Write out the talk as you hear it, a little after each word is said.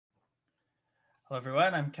Hello,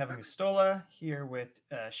 everyone. I'm Kevin Gustola here with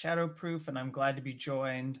Shadowproof, and I'm glad to be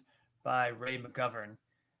joined by Ray McGovern.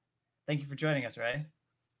 Thank you for joining us, Ray.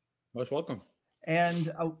 Most welcome.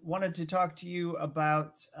 And I wanted to talk to you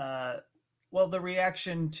about, the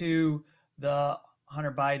reaction to the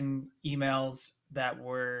Hunter Biden emails that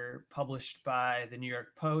were published by the New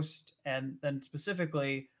York Post, and then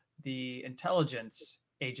specifically the intelligence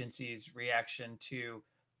agency's reaction to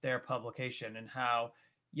their publication, and how,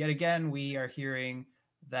 yet again, we are hearing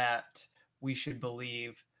that we should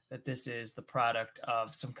believe that this is the product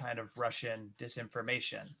of some kind of Russian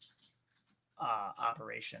disinformation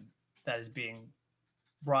operation that is being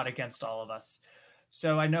brought against all of us.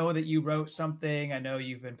 So I know that you wrote something. I know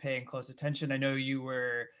you've been paying close attention. I know you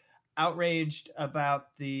were outraged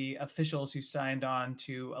about the officials who signed on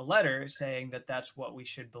to a letter saying that that's what we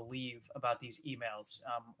should believe about these emails.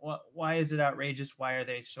 Why is it outrageous? Why are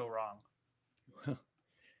they so wrong?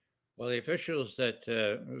 Well, the officials that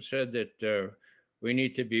said that we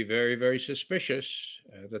need to be very, very suspicious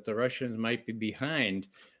that the Russians might be behind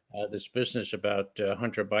this business about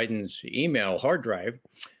Hunter Biden's email hard drive,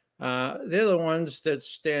 they're the ones that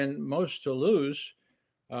stand most to lose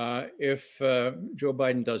if Joe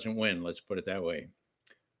Biden doesn't win, let's put it that way.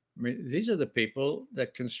 I mean, these are the people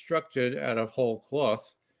that constructed out of whole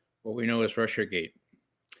cloth what we know as Russiagate.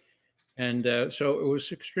 And so it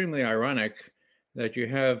was extremely ironic that you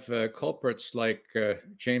have culprits like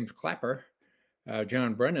James Clapper,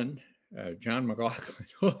 John Brennan, John McLaughlin,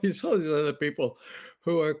 all these other people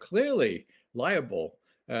who are clearly liable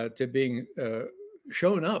to being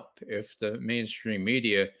shown up if the mainstream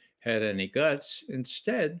media had any guts.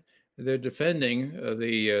 Instead, they're defending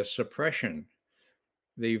the suppression,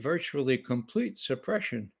 the virtually complete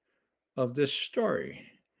suppression of this story.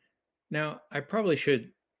 Now, I probably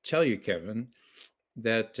should tell you, Kevin,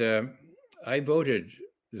 that I voted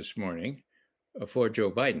this morning for Joe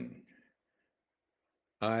Biden.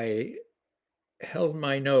 I held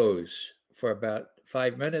my nose for about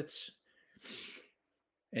 5 minutes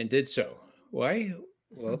and did so. Why?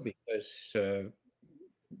 Well, because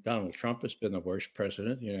Donald Trump has been the worst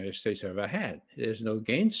president the United States ever had. There's no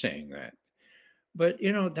gainsaying that. But,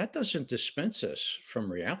 that doesn't dispense us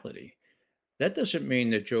from reality. That doesn't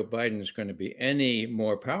mean that Joe Biden is going to be any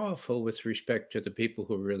more powerful with respect to the people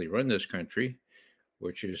who really run this country,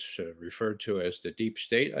 which is referred to as the deep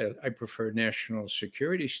state. I prefer national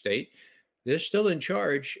security state. They're still in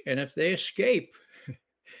charge. And if they escape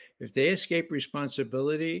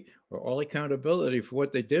responsibility or all accountability for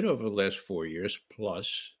what they did over the last 4 years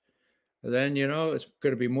plus, then, it's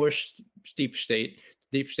going to be more deep state.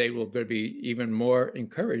 Deep state will going to be even more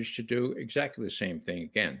encouraged to do exactly the same thing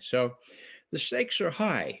again. So the stakes are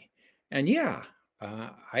high. And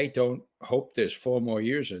I don't hope there's 4 more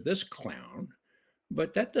years of this clown,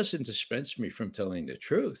 but that doesn't dispense me from telling the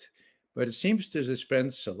truth. But it seems to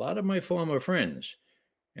dispense a lot of my former friends.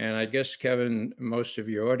 And I guess, Kevin, most of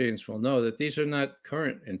your audience will know that these are not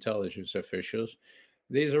current intelligence officials.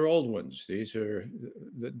 These are old ones. These are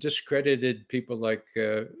the discredited people like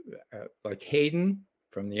Hayden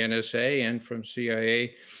from the NSA and from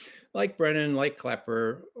CIA, like Brennan, like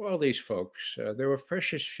Clapper, all these folks. There were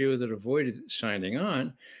precious few that avoided signing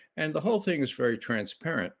on, and the whole thing is very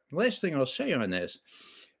transparent. The last thing I'll say on this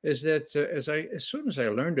is that as soon as I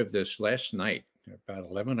learned of this last night, about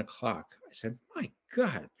 11 o'clock, I said, my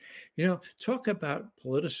God, talk about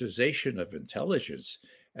politicization of intelligence.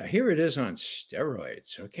 Here it is on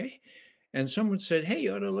steroids, okay? And someone said, hey,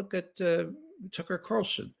 you ought to look at Tucker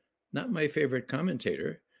Carlson, not my favorite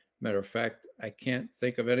commentator. Matter of fact, I can't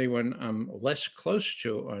think of anyone I'm less close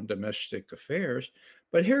to on domestic affairs.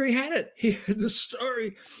 But here he had it. He had the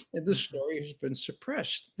story, and the story has been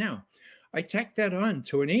suppressed. Now, I tacked that on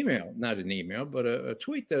to an email, not an email, but a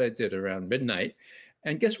tweet that I did around midnight.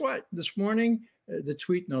 And guess what? This morning, the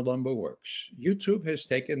tweet no longer works. YouTube has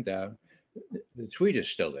taken down. The tweet is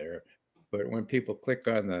still there, but when people click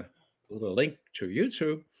on the little link to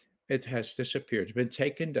YouTube, it has disappeared. It's been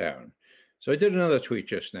taken down. So I did another tweet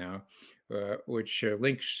just now, which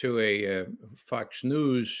links to a Fox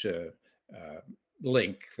News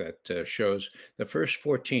link that shows the first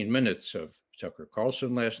 14 minutes of Tucker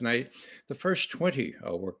Carlson last night. The first 20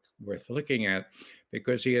 are worth looking at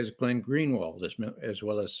because he has Glenn Greenwald as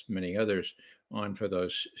well as many others on for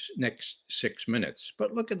those next 6 minutes.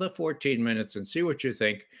 But look at the 14 minutes and see what you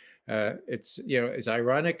think. It's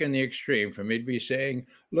ironic in the extreme for me to be saying,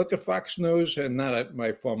 look at Fox News and not at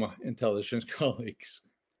my former intelligence colleagues.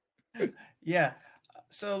 Yeah.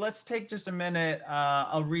 So let's take just a minute.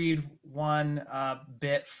 I'll read one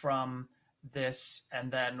bit from this, and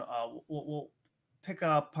then we'll pick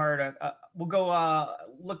apart. We'll go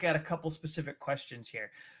look at a couple specific questions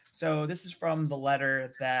here. So this is from the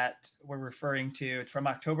letter that we're referring to. It's from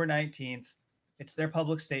October 19th. It's their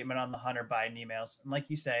public statement on the Hunter Biden emails. And like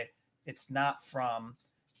you say, it's not from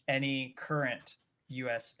any current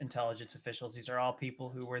U.S. intelligence officials. These are all people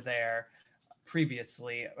who were there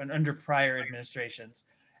previously and under prior administrations.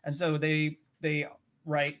 And so they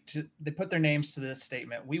put their names to this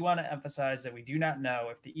statement. We want to emphasize that we do not know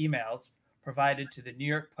if the emails provided to the New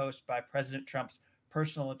York Post by President Trump's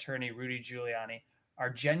personal attorney, Rudy Giuliani, are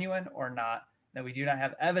genuine or not, that we do not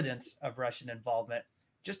have evidence of Russian involvement,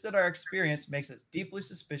 just that our experience makes us deeply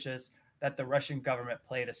suspicious that the Russian government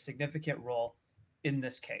played a significant role in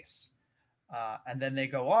this case. And then they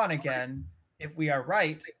go on again. If we are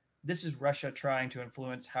right, this is Russia trying to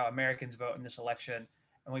influence how Americans vote in this election.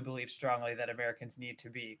 And we believe strongly that Americans need to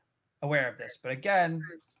be aware of this. But again,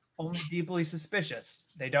 only deeply suspicious.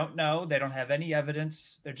 They don't know. They don't have any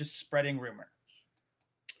evidence. They're just spreading rumor.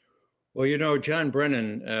 Well, you know, John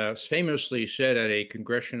Brennan famously said at a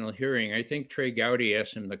congressional hearing, I think Trey Gowdy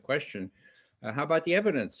asked him the question, how about the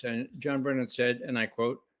evidence? And John Brennan said, and I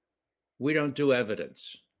quote, "We don't do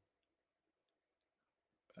evidence."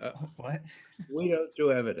 What? We don't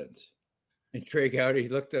do evidence. And Trey Gowdy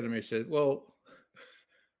looked at him and said, well,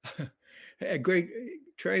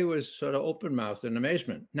 Trey was sort of open-mouthed in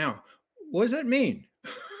amazement. Now, what does that mean?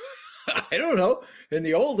 I don't know. In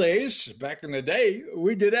the old days, back in the day,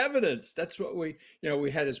 we did evidence. That's what we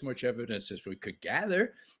had as much evidence as we could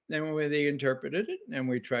gather. Then they interpreted it and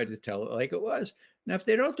we tried to tell it like it was. Now, if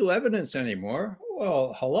they don't do evidence anymore,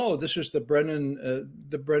 well, hello, this is the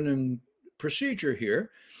Brennan procedure here,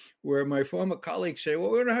 where my former colleagues say,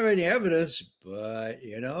 well, we don't have any evidence, but,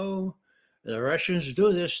 the Russians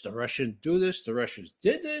do this, the Russians do this, the Russians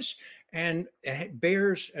did this, and it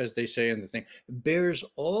bears, as they say in the thing, bears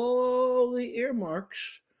all the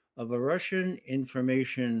earmarks of a Russian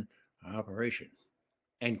information operation,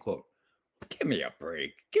 end quote. Give me a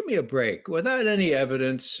break. Give me a break. Without any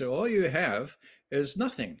evidence, all you have is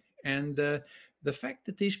nothing. And the fact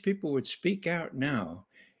that these people would speak out now,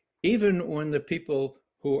 even when the people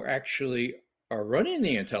who actually are running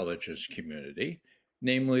the intelligence community,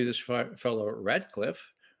 namely this fellow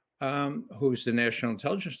Radcliffe, who's the National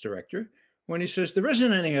Intelligence Director, when he says there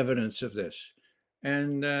isn't any evidence of this.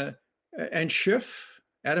 And Schiff,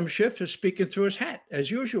 Adam Schiff, is speaking through his hat,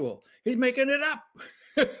 as usual. He's making it up.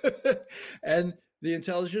 And the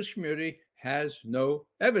intelligence community has no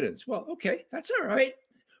evidence. Well, okay, that's all right.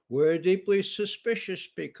 We're deeply suspicious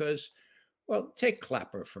because, well, take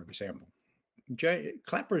Clapper, for example.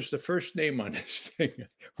 Clapper's the first name on this thing.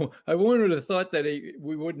 I would have thought that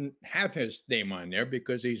we wouldn't have his name on there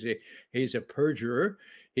because he's a perjurer.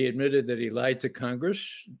 He admitted that he lied to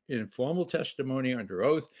Congress in formal testimony under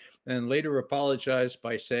oath and later apologized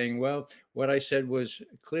by saying, well, what I said was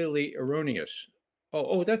clearly erroneous.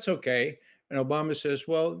 Oh, that's okay. And Obama says,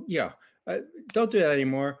 well, yeah, don't do that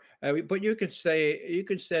anymore. But you could stay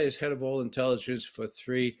as head of all intelligence for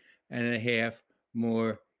 3.5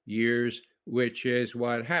 more years, which is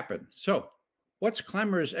what happened. So what's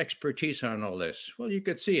Clemmer's expertise on all this? Well, you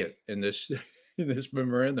could see it in this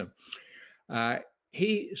memorandum.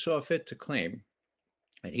 He saw fit to claim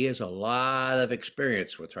that he has a lot of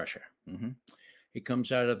experience with Russia. Mm-hmm. He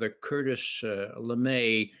comes out of the Curtis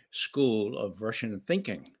LeMay School of Russian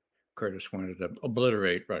Thinking. Curtis wanted to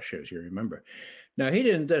obliterate Russia, as you remember. Now, he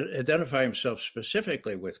didn't identify himself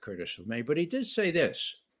specifically with Curtis LeMay, but he did say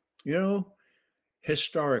this,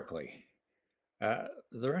 historically,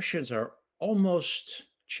 the Russians are almost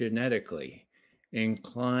genetically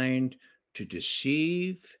inclined to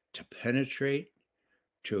deceive, to penetrate,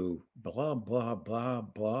 to blah, blah, blah,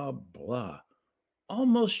 blah, blah.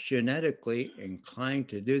 Almost genetically inclined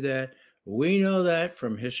to do that. We know that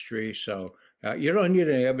from history, so you don't need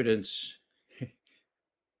any evidence.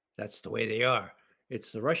 That's the way they are.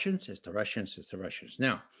 It's the Russians, it's the Russians, it's the Russians.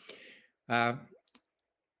 Now,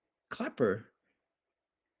 Clapper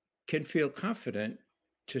can feel confident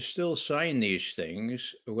to still sign these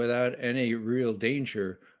things without any real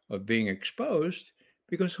danger of being exposed,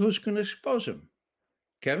 because who's going to expose him?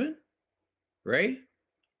 Kevin? Ray?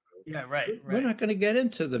 Yeah, right. We're not going to get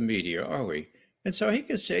into the media, are we? And so he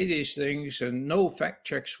can say these things and no fact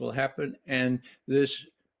checks will happen. And this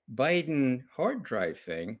Biden hard drive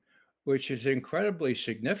thing, which is incredibly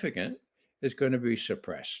significant, is going to be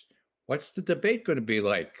suppressed. What's the debate going to be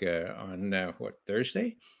like on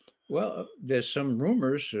Thursday? Well, there's some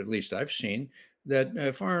rumors, at least I've seen,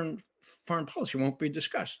 that foreign policy won't be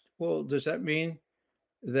discussed. Well, does that mean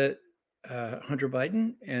that Hunter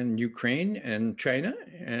Biden and Ukraine and China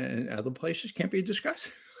and other places can't be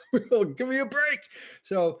discussed? Give me a break.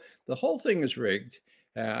 So the whole thing is rigged.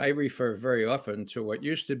 I refer very often to what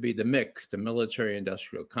used to be the MIC, the military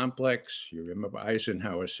industrial complex. You remember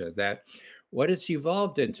Eisenhower said that. What it's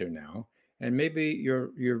evolved into now, and maybe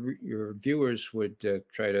your viewers would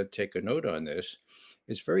try to take a note on this.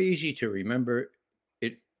 It's very easy to remember.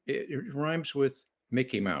 It rhymes with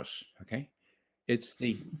Mickey Mouse. Okay, it's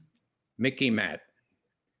the Mickey Mat,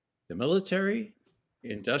 the military,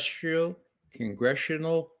 industrial,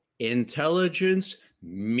 congressional, intelligence,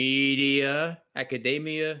 media,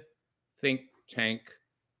 academia, think tank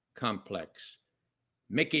complex.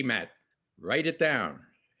 Mickey Mat, write it down.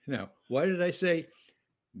 Now, why did I say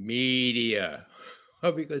media?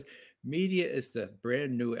 Well, because media is the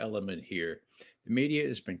brand new element here. The media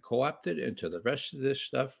has been co opted into the rest of this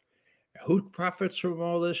stuff. Who profits from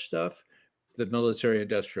all this stuff? The military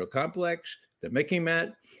industrial complex, the Mickey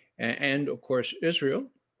Mat, and of course, Israel,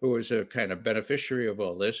 who is a kind of beneficiary of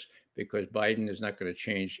all this because Biden is not going to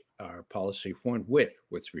change our policy one whit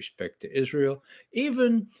with respect to Israel.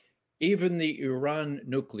 Even the Iran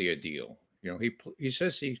nuclear deal, he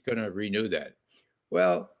says he's going to renew that.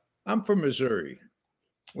 Well, I'm from Missouri.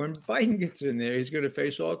 When Biden gets in there, he's going to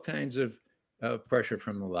face all kinds of pressure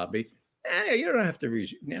from the lobby. You don't have to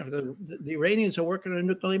the Iranians are working on a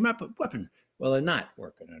nuclear weapon. Well, they're not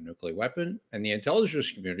working on a nuclear weapon. And the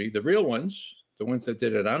intelligence community, the real ones, the ones that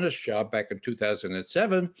did an honest job back in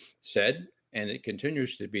 2007, said, and it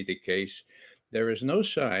continues to be the case, there is no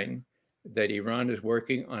sign that Iran is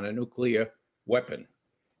working on a nuclear weapon,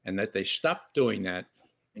 and that they stopped doing that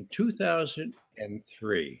in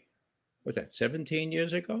 2003. Was that 17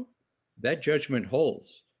 years ago? That judgment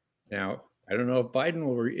holds. Now, I don't know if Biden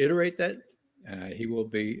will reiterate that. He will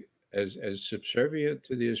be as subservient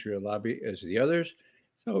to the Israel lobby as the others.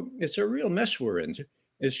 So it's a real mess we're in.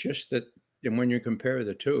 It's just that when you compare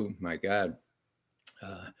the two, my God,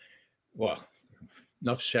 well,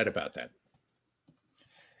 enough said about that.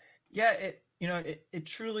 Yeah, it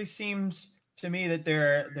truly seems to me that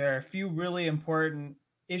there are a few really important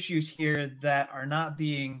issues here that are not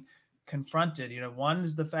being confronted.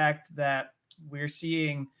 One's the fact that we're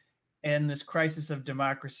seeing in this crisis of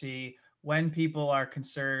democracy, when people are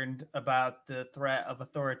concerned about the threat of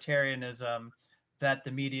authoritarianism, that the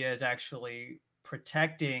media is actually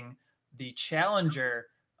protecting the challenger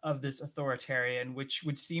of this authoritarian, which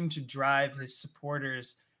would seem to drive his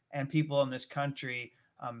supporters and people in this country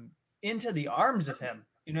into the arms of him,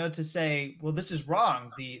 to say, well, this is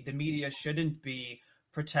wrong. The media shouldn't be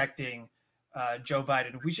protecting Joe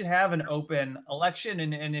Biden. We should have an open election.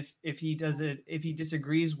 And if he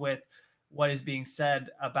disagrees with what is being said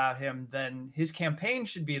about him, then his campaign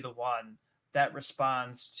should be the one that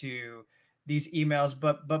responds to these emails.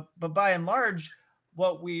 But by and large,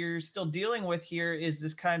 what we're still dealing with here is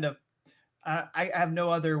this kind of, I have no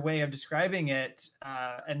other way of describing it,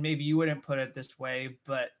 and maybe you wouldn't put it this way,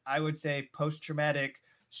 but I would say post-traumatic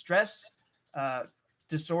stress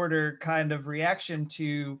disorder kind of reaction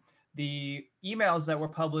to the emails that were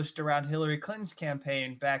published around Hillary Clinton's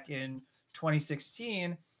campaign back in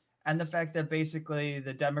 2016, and the fact that basically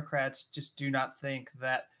the Democrats just do not think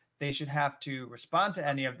that they should have to respond to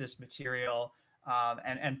any of this material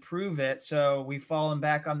and prove it. So we've fallen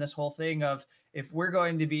back on this whole thing of, if we're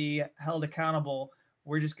going to be held accountable,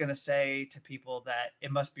 we're just going to say to people that it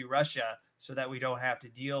must be Russia so that we don't have to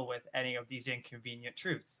deal with any of these inconvenient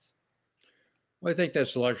truths. Well, I think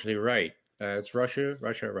that's largely right. It's Russia,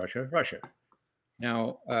 Russia, Russia, Russia.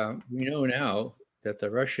 Now, we know now that the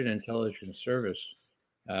Russian intelligence service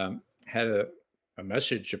had a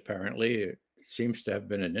message, apparently, it seems to have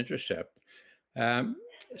been an intercept,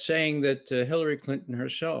 saying that Hillary Clinton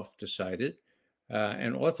herself decided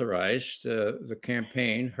and authorized her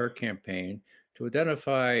campaign, to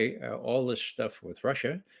identify all this stuff with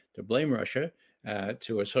Russia, to blame Russia,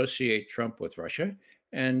 to associate Trump with Russia.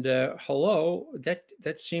 And hello,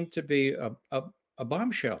 that seemed to be a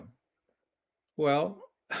bombshell. Well,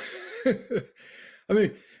 I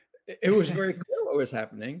mean, it was very clear what was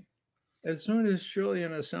happening. As soon as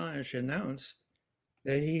Julian Assange announced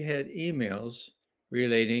that he had emails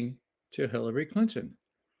relating to Hillary Clinton.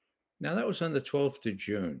 Now, that was on the 12th of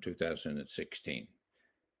June, 2016.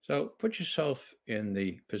 So put yourself in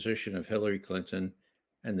the position of Hillary Clinton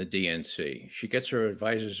and the DNC. She gets her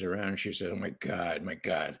advisors around. She says, oh, my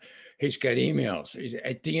God, he's got emails. He's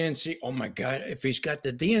at DNC. Oh, my God, if he's got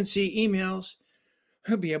the DNC emails,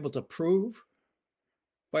 he'll be able to prove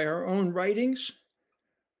by our own writings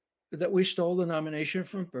that we stole the nomination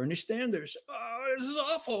from Bernie Sanders. Oh, this is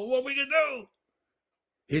awful. What are we going to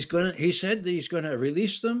do? He said that he's going to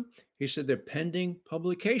release them. He said they're pending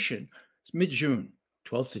publication. It's mid-June,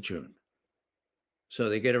 12th of June. So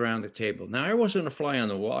they get around the table. Now I wasn't a fly on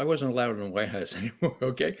the wall. I wasn't allowed in the White House anymore.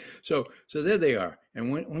 Okay, so there they are. And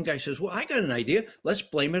one guy says, "Well, I got an idea. Let's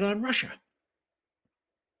blame it on Russia."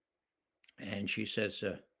 And she says,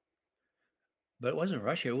 "But it wasn't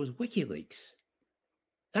Russia. It was WikiLeaks."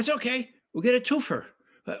 That's okay. We'll get a twofer.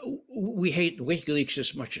 We hate WikiLeaks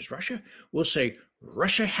as much as Russia. We'll say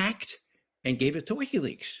Russia hacked and gave it to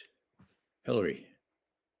WikiLeaks. Hillary,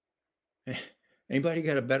 anybody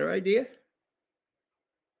got a better idea?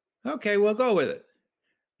 Okay, we'll go with it.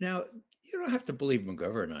 Now, you don't have to believe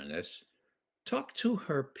McGovern on this. Talk to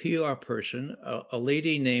her PR person, a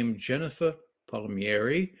lady named Jennifer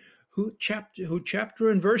Palmieri, who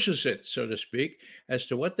chapter and verses it, so to speak, as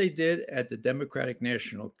to what they did at the Democratic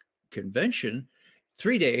National Convention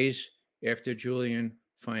 3 days after Julian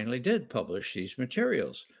finally did publish these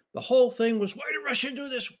materials. The whole thing was, why did Russia do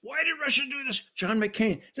this? Why did Russia do this? John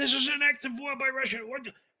McCain, this is an act of war by Russia.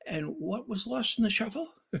 And what was lost in the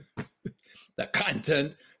shuffle? The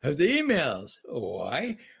content of the emails.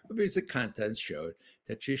 Why? Because the content showed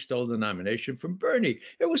that she stole the nomination from Bernie.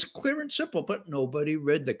 It was clear and simple, but nobody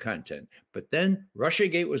read the content. But then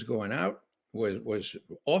Russiagate was going out, was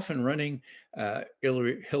off and running.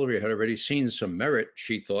 Hillary had already seen some merit,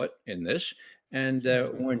 she thought, in this. And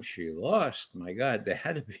when she lost, my God, there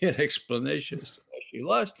had to be an explanation as to why she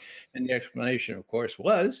lost. And the explanation, of course,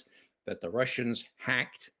 was that the Russians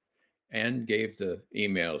hacked and gave the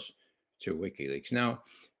emails to WikiLeaks. Now,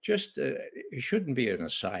 just it shouldn't be an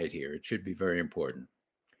aside here. It should be very important.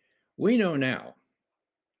 We know now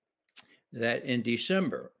that in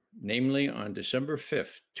December, namely on December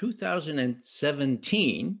 5th,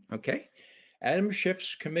 2017, okay, Adam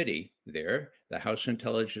Schiff's committee there, the House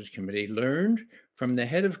Intelligence Committee, learned from the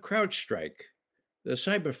head of CrowdStrike, the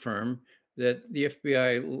cyber firm that the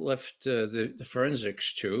FBI left the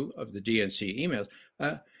forensics to of the DNC emails.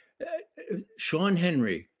 Sean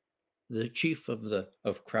Henry, the chief of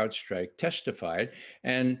CrowdStrike, testified,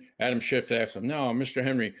 and Adam Schiff asked him, "Now, Mr.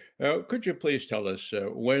 Henry, could you please tell us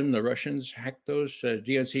when the Russians hacked those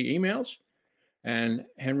DNC emails?" And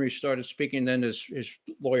Henry started speaking. Then his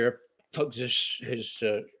lawyer tugs his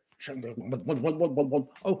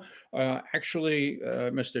actually,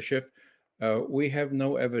 Mr. Schiff, we have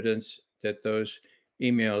no evidence that those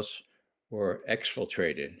emails were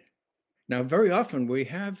exfiltrated. Now, very often we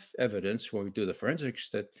have evidence when we do the forensics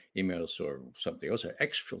that emails or something else are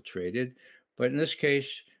exfiltrated, but in this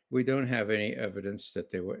case, we don't have any evidence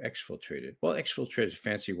that they were exfiltrated. Well, exfiltrated is a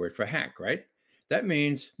fancy word for hack, right? That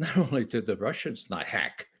means not only did the Russians not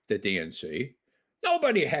hack the DNC,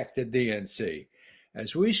 nobody hacked the DNC.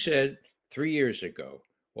 As we said 3 years ago,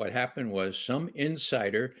 what happened was some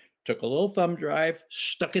insider took a little thumb drive,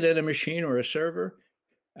 stuck it in a machine or a server,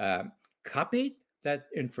 copied that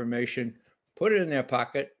information, put it in their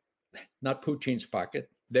pocket, not Putin's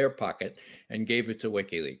pocket, their pocket, and gave it to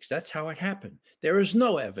WikiLeaks. That's how it happened. There is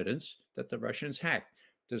no evidence that the Russians hacked.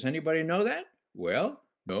 Does anybody know that? Well,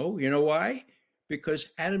 no. You know why?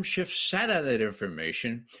 Because Adam Schiff sat on that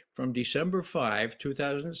information from December 5,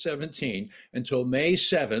 2017 until May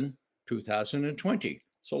 7, 2020.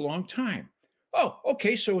 It's a long time. Oh,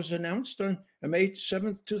 okay. So it was announced on May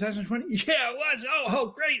 7th, 2020? Yeah, it was. Oh,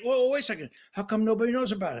 great. Well, wait a second. How come nobody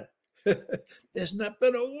knows about it? There's not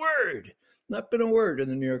been a word in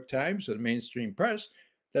the New York Times or the mainstream press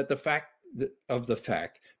that the fact that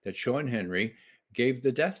Sean Henry gave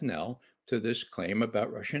the death knell to this claim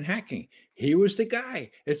about Russian hacking. He was the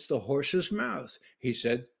guy. It's the horse's mouth. He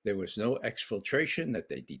said there was no exfiltration that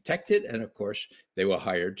they detected, and of course, they were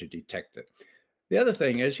hired to detect it. The other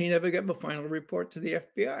thing is he never gave a final report to the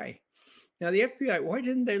FBI. Now, the FBI, why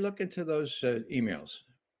didn't they look into those emails?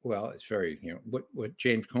 Well, it's very, what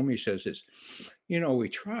James Comey says is, we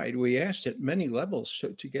tried. We asked at many levels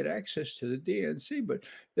to get access to the DNC, but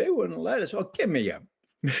they wouldn't let us. Oh, give me a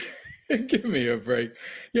break.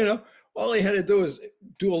 All he had to do was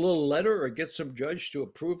do a little letter or get some judge to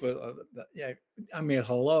approve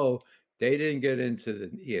hello. They didn't get into the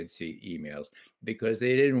DNC emails because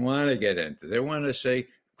they didn't want to get into. They want to say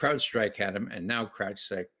CrowdStrike had them, and now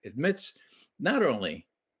CrowdStrike admits not only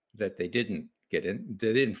that they didn't get in,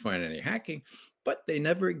 they didn't find any hacking, but they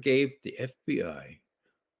never gave the FBI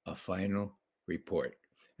a final report.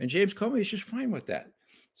 And James Comey is just fine with that.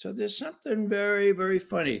 So there's something very, very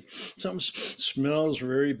funny. Something smells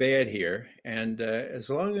very bad here. And as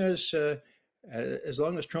long as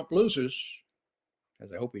Trump loses,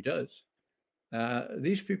 as I hope he does,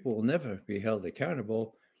 these people will never be held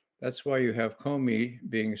accountable. That's why you have Comey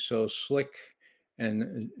being so slick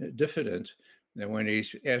and diffident that when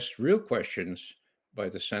he's asked real questions by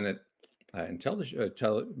the Senate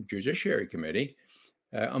Judiciary Committee,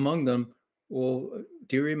 among them, Well,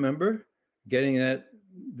 do you remember getting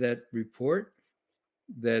that report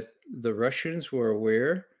that the Russians were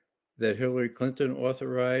aware that Hillary Clinton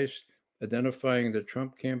authorized identifying the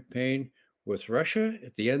Trump campaign with Russia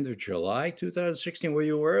at the end of July 2016? Were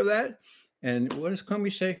you aware of that? And what does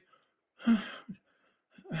Comey say?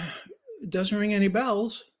 It doesn't ring any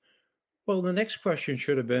bells. Well, the next question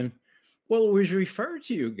should have been, well, it was referred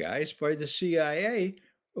to you guys by the CIA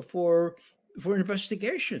for for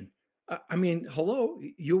investigation. I mean, hello,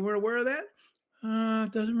 you weren't aware of that?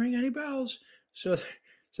 Doesn't ring any bells. So,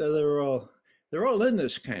 so they're all in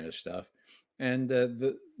this kind of stuff, and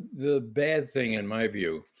the bad thing, in my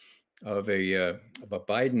view, of a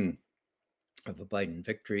Biden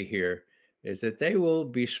victory here is that they will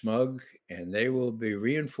be smug and they will be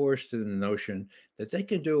reinforced in the notion that they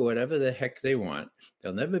can do whatever the heck they want.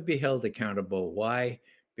 They'll never be held accountable. Why?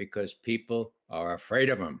 Because people are afraid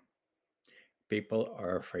of them. People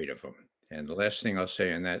are afraid of them. And the last thing I'll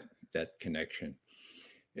say in that connection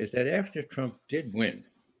is that after Trump did win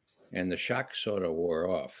and the shock sort of wore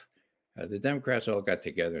off, the Democrats all got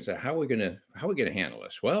together and said, "How are we gonna handle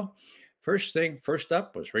this?" Well, first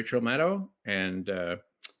up was Rachel Maddow and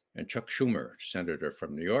Chuck Schumer, senator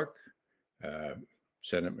from New York, uh,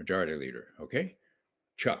 Senate Majority Leader. Okay,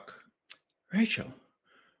 Chuck, Rachel,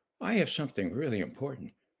 I have something really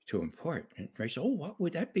important to impart. And Rachel, oh, what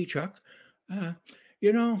would that be, Chuck? Uh,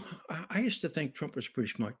 I used to think Trump was a pretty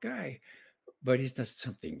smart guy, but he's done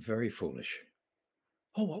something very foolish.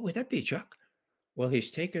 Oh, what would that be, Chuck? Well,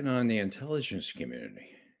 he's taken on the intelligence community,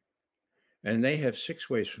 and they have 6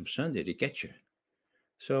 ways from Sunday to get you.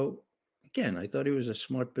 So, again, I thought he was a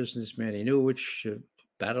smart businessman. He knew which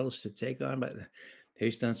battles to take on, but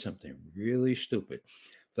he's done something really stupid.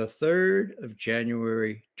 The 3rd of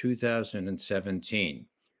January, 2017,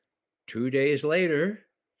 2 days later,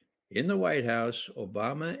 in the White House,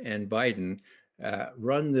 Obama and Biden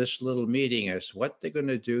run this little meeting as what they're going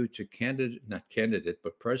to do to not candidate,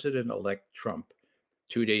 but President-elect Trump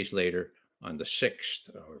 2 days later on the 6th,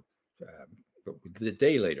 or the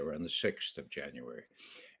day later on the 6th of January.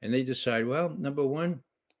 And they decide, well, number one,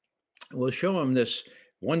 we'll show him this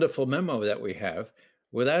wonderful memo that we have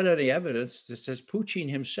without any evidence that says Putin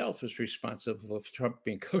himself is responsible for Trump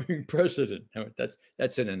becoming president. I mean,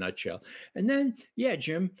 that's in a nutshell. And then, yeah,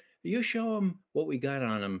 Jim, you show him what we got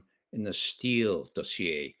on him in the Steele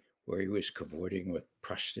dossier, where he was cavorting with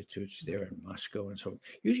prostitutes there in Moscow and so on.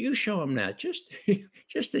 You show him that just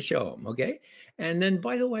to show him, okay? And then,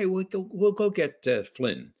 by the way, we'll go get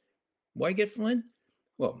Flynn. Why get Flynn?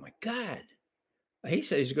 Well, my God, he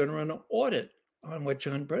says he's going to run an audit on what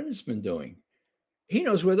John Brennan's been doing. He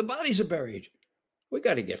knows where the bodies are buried. We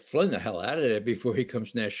got to get Flynn the hell out of there before he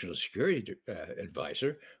becomes national security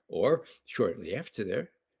advisor, or shortly after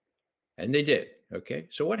there. And they did. Okay.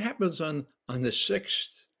 So what happens on the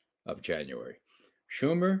 6th of January?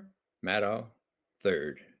 Schumer, Maddow,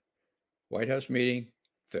 3rd. White House meeting,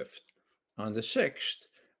 5th. On the 6th,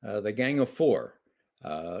 the Gang of Four,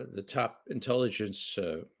 the top intelligence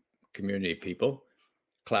community people,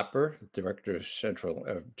 Clapper, director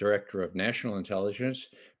of National Intelligence,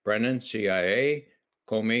 Brennan, CIA,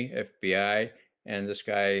 Comey, FBI, and this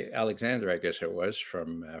guy Alexander, I guess it was,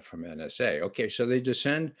 from NSA. Okay, so they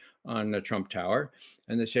descend on the Trump Tower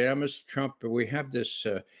and they say, "Oh, Mr. Trump, we have this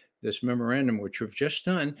this memorandum which we've just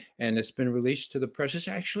done, and it's been released to the press. It's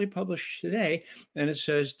actually published today, and it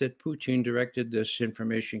says that Putin directed this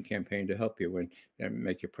information campaign to help you and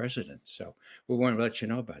make you president. So we want to let you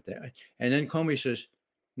know about that." And then Comey says,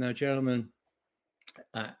 "Now, gentlemen,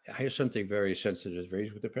 I have something very sensitive to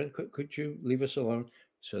raise with the president. Could you leave us alone?"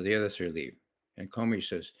 So the other 3 leave. And Comey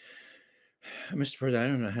says, "Mr. President, I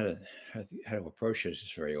don't know how to approach this.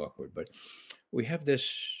 It's very awkward, but we have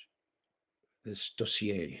this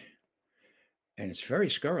dossier, and it's very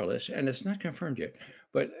scurrilous, and it's not confirmed yet.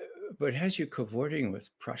 But it has you cavorting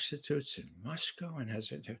with prostitutes in Moscow, and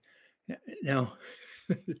has it now."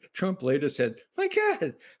 Trump later said, "My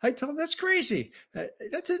God, I told him that's crazy.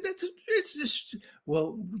 It's just,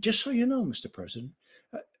 well, just so you know, Mr. President,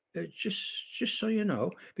 just so you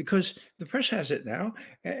know, because the press has it now,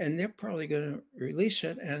 and they're probably going to release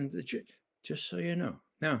it. And just so you know,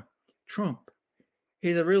 now Trump,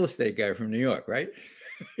 he's a real estate guy from New York, right?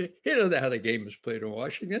 He don't know how the game is played in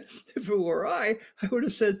Washington. If it were I would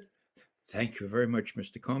have said, 'Thank you very much,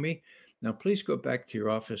 Mr. Comey. Now, please go back to your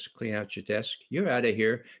office, clean out your desk. You're out of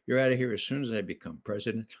here. You're out of here as soon as I become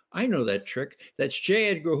president. I know that trick. That's J.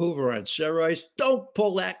 Edgar Hoover on steroids. Don't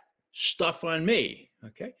pull that stuff on me."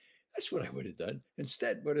 Okay? That's what I would have done.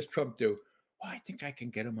 Instead, what does Trump do? "Oh, I think I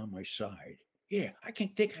can get him on my side. Yeah, I can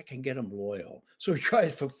think I can get him loyal. So he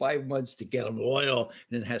tries for 5 months to get him loyal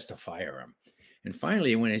and then has to fire him. And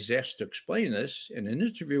finally, when he's asked to explain this in an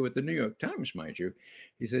interview with the New York Times, mind you,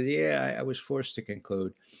 he says, "Yeah, I was forced to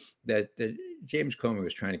conclude that James Comey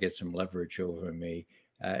was trying to get some leverage over me.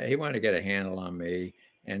 He wanted to get a handle on me.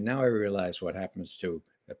 And now I realize what happens to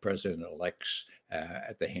the president elects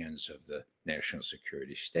at the hands of the national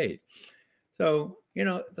security state." So,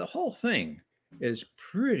 the whole thing is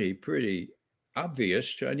pretty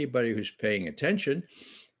obvious to anybody who's paying attention.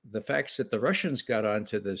 The facts that the Russians got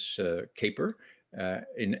onto this caper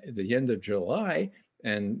in the end of July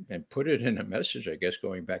and put it in a message, I guess,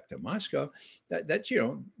 going back to Moscow. That's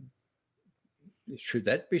should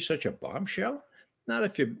that be such a bombshell? Not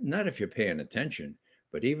if you're paying attention,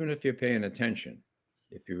 but even if you're paying attention,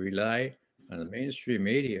 if you rely on the mainstream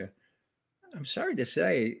media, I'm sorry to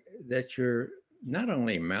say that you're not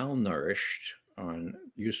only malnourished on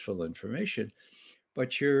useful information,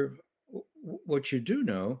 but what you do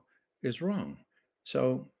know is wrong.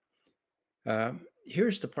 So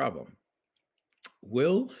here's the problem: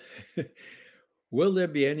 will will there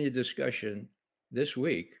be any discussion this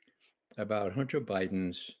week about Hunter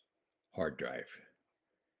Biden's hard drive?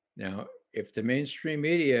 Now, if the mainstream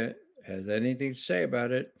media has anything to say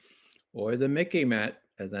about it, or the Mickey Mat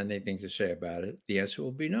has anything to say about it, the answer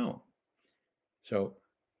will be no. So,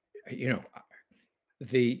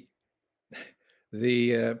 the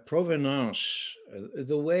provenance,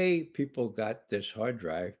 the way people got this hard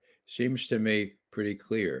drive seems to me pretty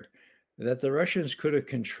clear. That the Russians could have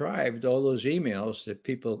contrived all those emails that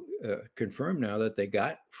people confirm now that they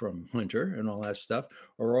got from Hunter and all that stuff,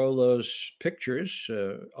 or all those pictures,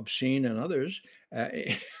 obscene and others.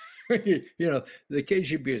 The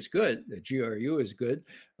KGB is good, the GRU is good,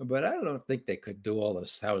 but I don't think they could do all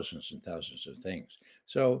those thousands and thousands of things.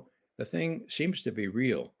 So the thing seems to be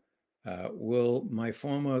real. Will my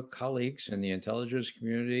former colleagues in the intelligence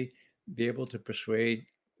community be able to persuade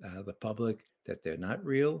the public that they're not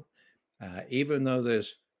real? Even though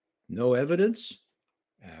there's no evidence,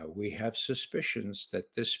 we have suspicions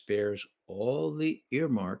that this bears all the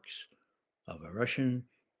earmarks of a Russian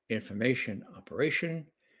information operation.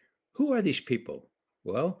 Who are these people?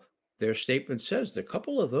 Well, their statement says that a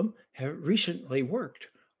couple of them have recently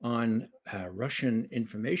worked on Russian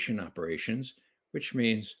information operations, which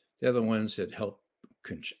means they're the ones that help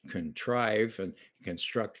contrive and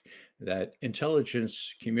construct that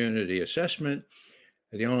intelligence community assessment.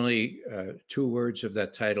 The only two words of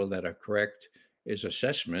that title that are correct is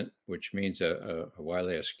assessment, which means a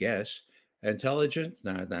wild ass guess. Intelligence?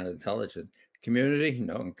 No, not intelligent. Community?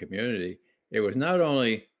 No, community. It was not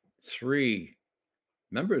only 3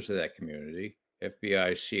 members of that community,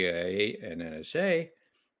 FBI, CIA, and NSA,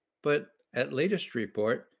 but at latest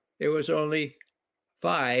report, there was only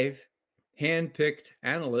 5 handpicked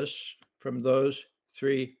analysts from those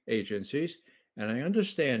 3 agencies. And I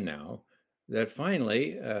understand now that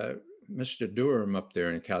finally Mr. Durham up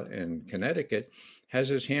there in Connecticut has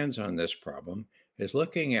his hands on this problem, is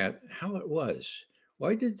looking at how it was.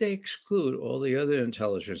 Why did they exclude all the other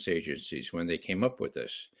intelligence agencies when they came up with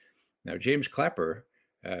this? Now, James Clapper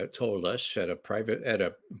told us at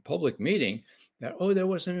a public meeting that, there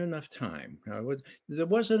wasn't enough time. There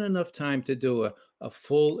wasn't enough time to do a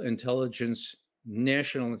full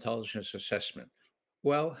national intelligence assessment.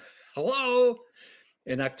 Well, hello.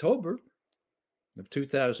 In October of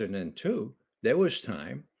 2002, there was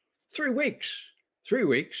time, 3 weeks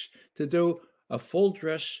to do a full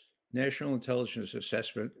dress national intelligence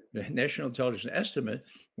assessment, national intelligence estimate,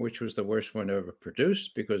 which was the worst one ever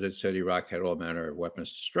produced because it said Iraq had all manner of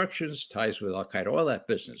weapons destructions, ties with Al Qaeda, all that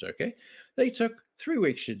business. Okay, they took 3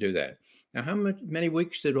 weeks to do that. Now, how many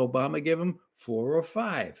weeks did Obama give them? 4 or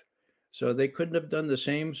 5. So they couldn't have done the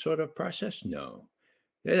same sort of process? No,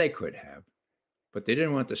 they could have, but they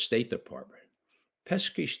didn't want the State Department,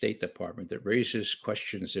 pesky State Department that raises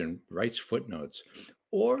questions and writes footnotes,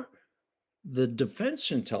 or the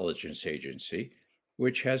Defense Intelligence Agency,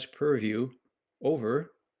 which has purview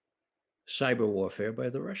over cyber warfare by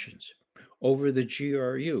the Russians, over the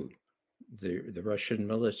GRU, the Russian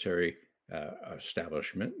military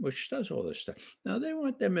establishment, which does all this stuff. Now, they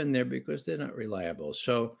want them in there because they're not reliable.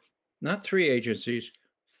 So, not 3 agencies,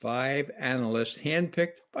 5 analysts,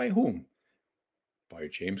 handpicked by whom? By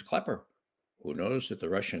James Clapper, who knows that the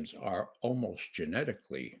Russians are almost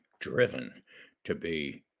genetically driven to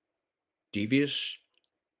be devious,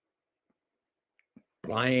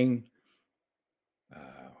 lying,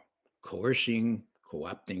 coercing,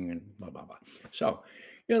 co-opting, and blah, blah, blah. So,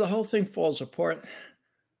 the whole thing falls apart.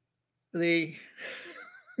 The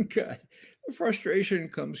frustration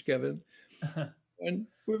comes, Kevin, And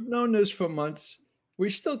we've known this for months. We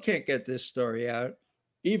still can't get this story out,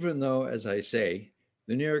 even though, as I say,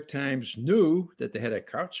 the New York Times knew that they had a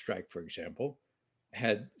CrowdStrike, for example,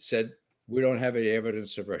 had said, we don't have any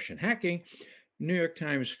evidence of Russian hacking. New York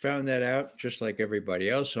Times found that out, just like everybody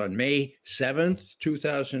else, on May 7th,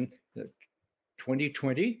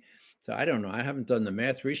 2020. So I don't know. I haven't done the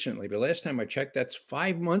math recently, but last time I checked, that's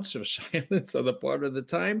 5 months of silence on the part of the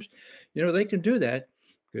Times. You know, they can do that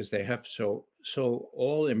because they have so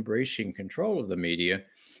all embracing control of the media,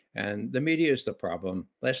 and the media is the problem.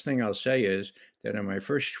 Last thing I'll say is that in my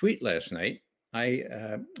first tweet last night, I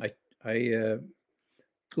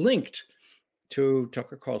linked to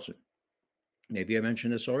Tucker Carlson. Maybe I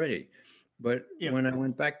mentioned this already, but Yeah. when I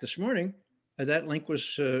went back this morning, that link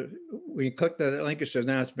was when you clicked that link, it says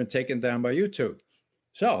now it's been taken down by YouTube.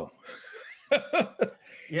 So,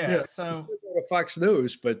 Yeah. I So still go to Fox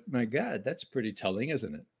News, but my God, that's pretty telling,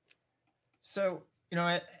 isn't it? So,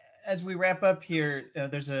 as we wrap up here,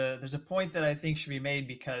 there's a point that I think should be made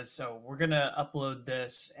because we're gonna upload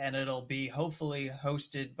this and it'll be hopefully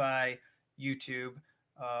hosted by YouTube.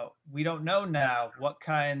 We don't know now what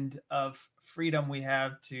kind of freedom we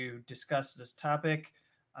have to discuss this topic.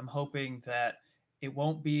 I'm hoping that it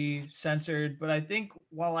won't be censored, but I think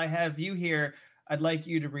while I have you here, I'd like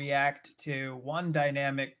you to react to one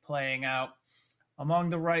dynamic playing out among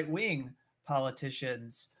the right wing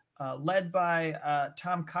politicians, led by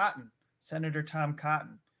Tom Cotton, Senator Tom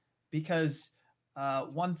Cotton, because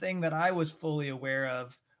one thing that I was fully aware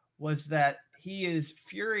of was that he is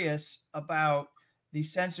furious about the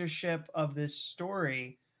censorship of this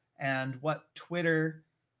story and what Twitter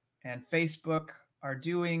and Facebook are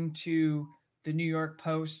doing to the New York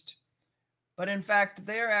Post. But in fact,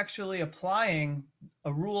 they're actually applying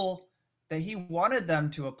a rule that he wanted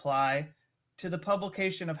them to apply to the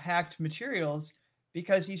publication of hacked materials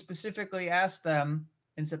because he specifically asked them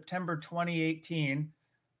in September 2018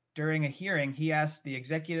 during a hearing. He asked the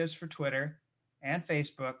executives for Twitter and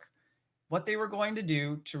Facebook what they were going to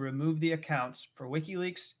do to remove the accounts for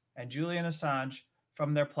WikiLeaks and Julian Assange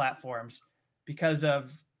from their platforms because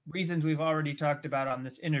of reasons we've already talked about on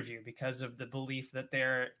this interview, because of the belief that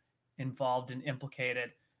they're involved and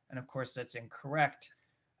implicated. And of course, that's incorrect,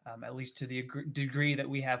 at least to the degree that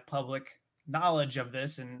we have public knowledge of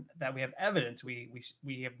this and that we have evidence. We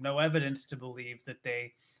have no evidence to believe that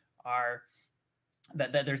they are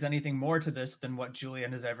that there's anything more to this than what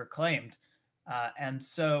Julian has ever claimed. And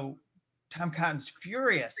so Tom Cotton's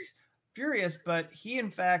furious, but he in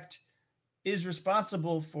fact is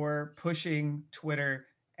responsible for pushing Twitter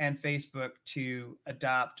and Facebook to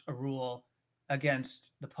adopt a rule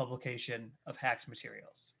against the publication of hacked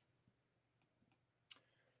materials.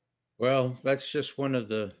 Well, that's just one of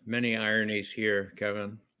the many ironies here,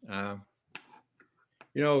 Kevin.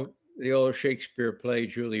 The old Shakespeare play,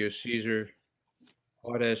 Julius Caesar,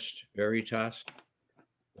 what est veritas?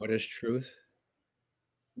 What is truth?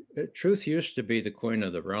 Truth used to be the coin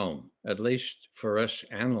of the realm, at least for us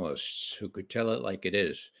analysts who could tell it like it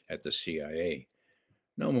is at the CIA.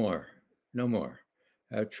 No more, no more.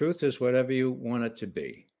 Truth is whatever you want it to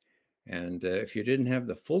be. And if you didn't have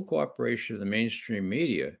the full cooperation of the mainstream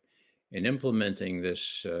media in implementing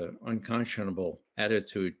this unconscionable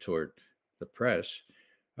attitude toward the press,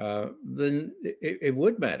 then it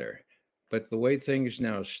would matter. But the way things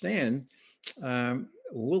now stand,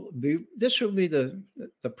 will be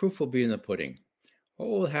the proof will be in the pudding. What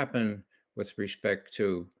will happen with respect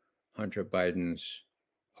to Hunter Biden's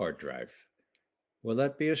hard drive? Will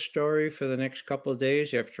that be a story for the next couple of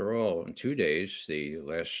days? After all, in 2 days, the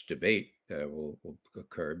last debate will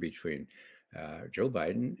occur between Joe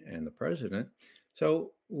Biden and the president.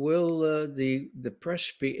 So, will the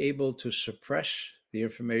press be able to suppress the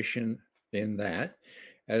information in that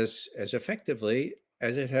as effectively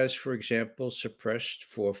as it has, for example, suppressed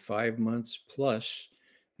for 5 months plus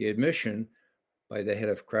the admission by the head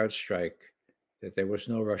of CrowdStrike that there was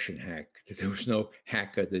no Russian hack, that there was no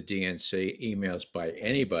hack of the DNC emails by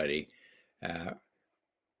anybody.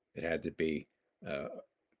 It had to be,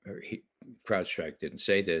 CrowdStrike didn't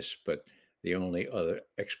say this, but the only other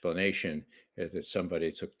explanation is that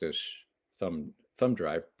somebody took this thumb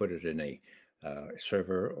drive, put it in a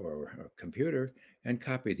server or a computer, and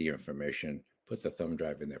copied the information, put the thumb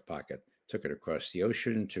drive in their pocket, took it across the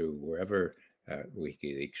ocean to wherever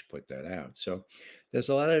WikiLeaks put that out. So there's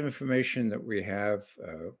a lot of information that we have.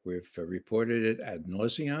 We've reported it ad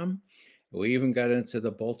nauseum. We even got into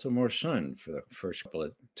the Baltimore Sun for the first couple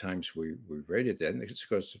of times we rated that. And this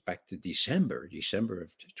goes back to December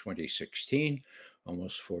of 2016,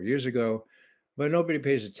 almost 4 years ago. But nobody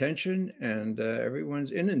pays attention, and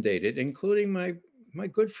everyone's inundated, including my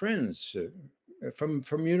good friends,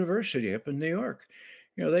 from university up in New York.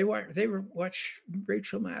 You know, watch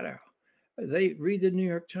Rachel Maddow. They read the New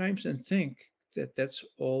York Times and think that that's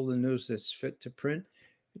all the news that's fit to print.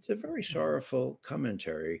 It's a very sorrowful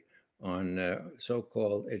commentary on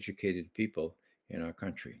so-called educated people in our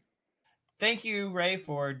country. Thank you, Ray,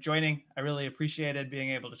 for joining. I really appreciated being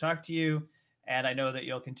able to talk to you. And I know that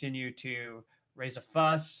you'll continue to raise a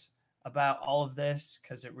fuss about all of this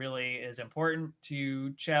because it really is important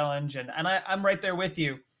to challenge. And I'm right there with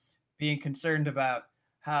you, being concerned about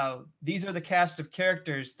how these are the cast of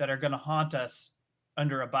characters that are going to haunt us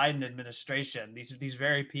under a Biden administration. These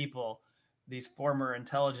very people, these former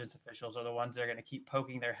intelligence officials, are the ones that are going to keep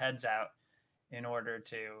poking their heads out in order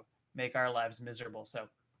to make our lives miserable. So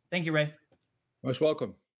thank you, Ray. Most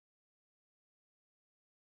welcome.